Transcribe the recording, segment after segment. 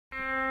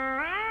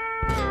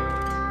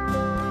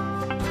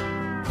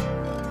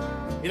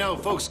You know,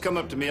 folks come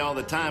up to me all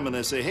the time and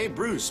they say, hey,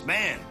 Bruce,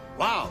 man,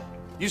 wow,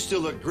 you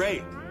still look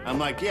great. I'm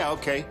like, yeah,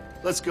 okay,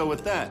 let's go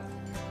with that.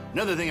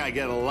 Another thing I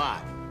get a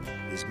lot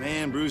is,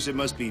 man, Bruce, it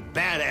must be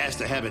badass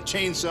to have a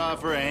chainsaw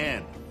for a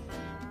hand.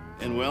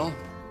 And well,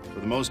 for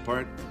the most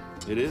part,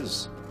 it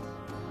is.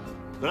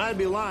 But I'd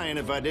be lying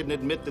if I didn't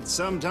admit that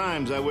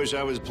sometimes I wish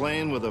I was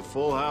playing with a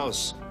full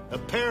house. A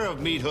pair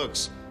of meat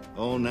hooks,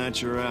 au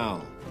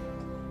naturel.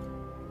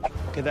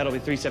 Okay, that'll be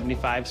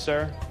 $375,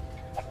 sir.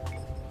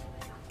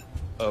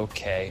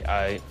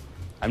 Okay,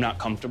 I'm not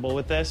comfortable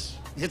with this.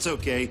 It's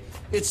okay.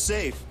 It's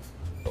safe.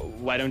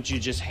 Why don't you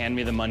just hand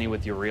me the money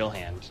with your real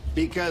hand?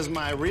 Because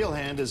my real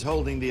hand is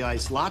holding the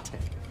iced latte.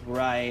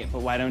 Right,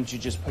 but why don't you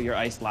just put your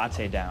iced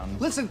latte down?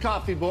 Listen,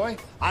 coffee boy,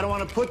 I don't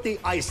want to put the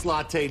iced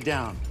latte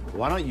down.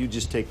 Why don't you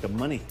just take the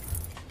money?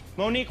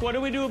 Monique, what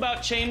do we do about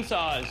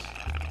chainsaws?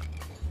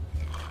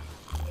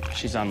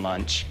 She's on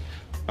lunch.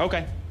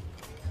 Okay.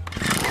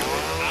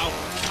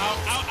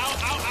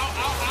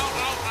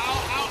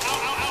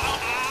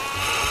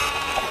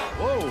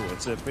 Whoa,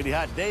 it's a pretty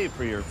hot day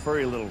for your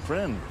furry little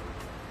friend.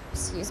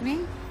 Excuse me?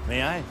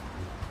 May I?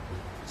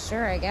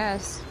 Sure, I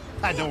guess.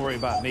 Don't worry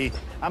about me.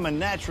 I'm a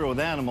natural with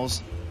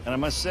animals, and I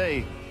must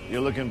say,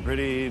 you're looking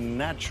pretty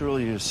natural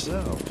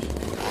yourself.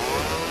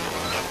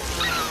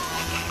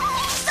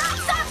 Stop!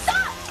 Stop!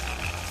 Stop!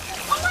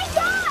 Oh my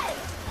God!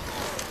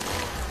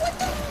 What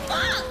the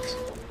fuck?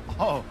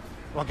 Oh,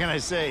 what can I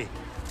say?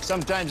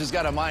 Sometimes it's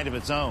got a mind of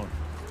its own.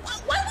 Why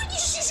wouldn't you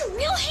just use your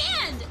real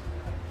hand?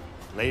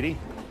 Lady,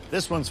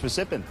 this one's for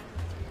sipping.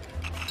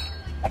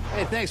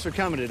 Hey, thanks for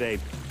coming today.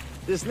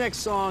 This next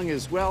song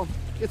is, well,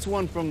 it's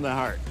one from the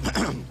heart.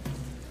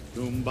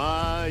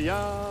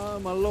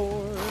 Kumbaya, my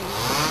lord.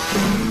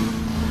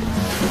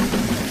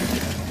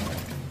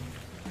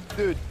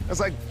 Dude,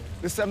 that's like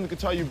the seventh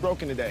guitar you've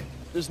broken today.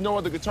 There's no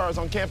other guitars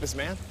on campus,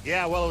 man.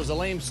 Yeah, well, it was a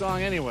lame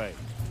song anyway.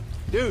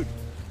 Dude,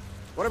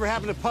 whatever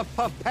happened to Puff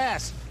Puff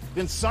Pass?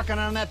 Been sucking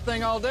on that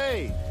thing all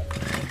day.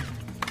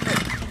 Hey,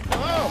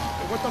 whoa!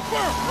 What the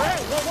fuck?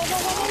 Hey, whoa, whoa,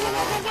 whoa, whoa, whoa,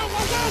 whoa, whoa, whoa, whoa,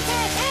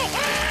 whoa, whoa,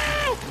 whoa.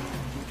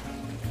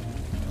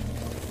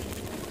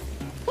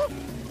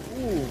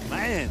 Ooh,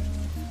 man.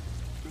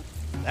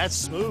 That's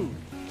smooth.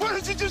 Why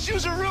don't you just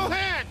use a real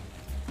hand?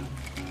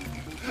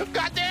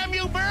 Goddamn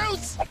you,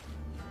 Bruce!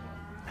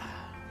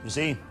 You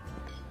see,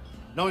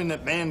 knowing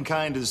that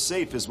mankind is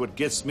safe is what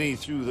gets me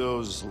through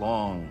those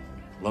long,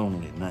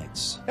 lonely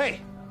nights.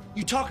 Hey,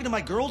 you talking to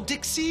my girl,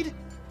 Dick Seed?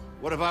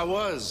 What if I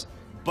was,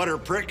 butter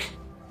prick?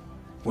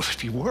 Well,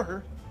 if you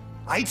were,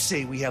 I'd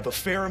say we have a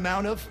fair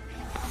amount of...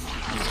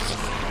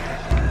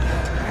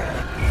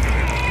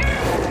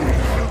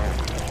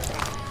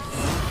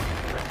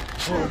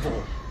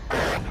 trouble.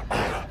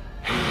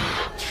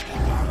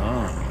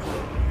 Oh.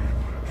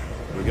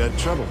 We got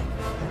trouble.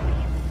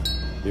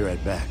 Be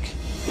right back.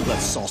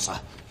 Let's salsa.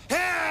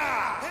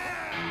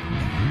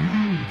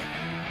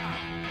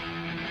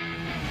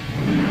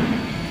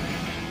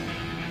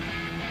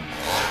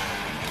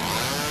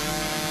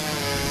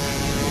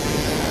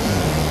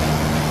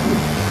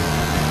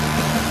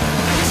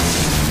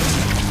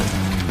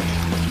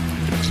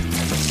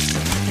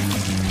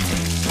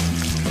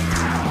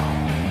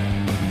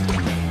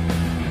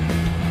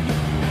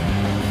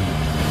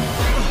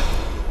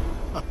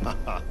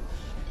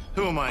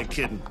 Who am I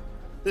kidding?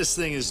 This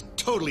thing is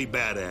totally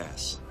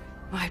badass.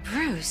 Why,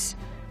 Bruce,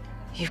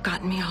 you've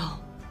gotten me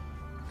all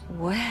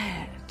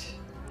wet.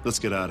 Let's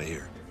get out of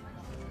here.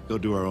 Go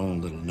do our own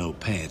little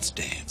no-pants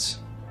dance.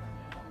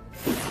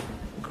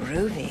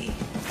 Groovy.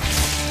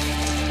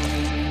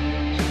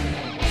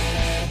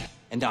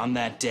 And on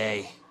that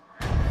day,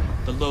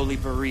 the lowly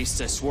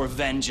barista swore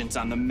vengeance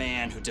on the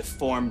man who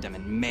deformed him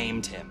and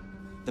maimed him.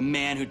 The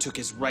man who took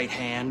his right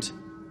hand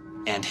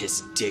and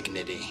his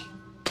dignity.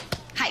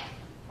 Hi.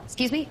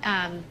 Excuse me.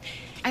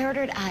 I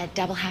ordered a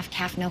double half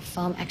calf, no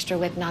foam, extra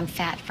whip,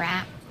 non-fat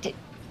frap. Did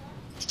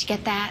you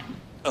get that?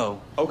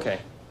 Oh, okay.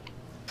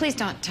 Please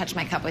don't touch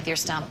my cup with your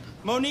stump.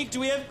 Monique, do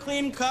we have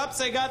clean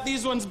cups? I got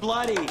these ones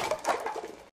bloody.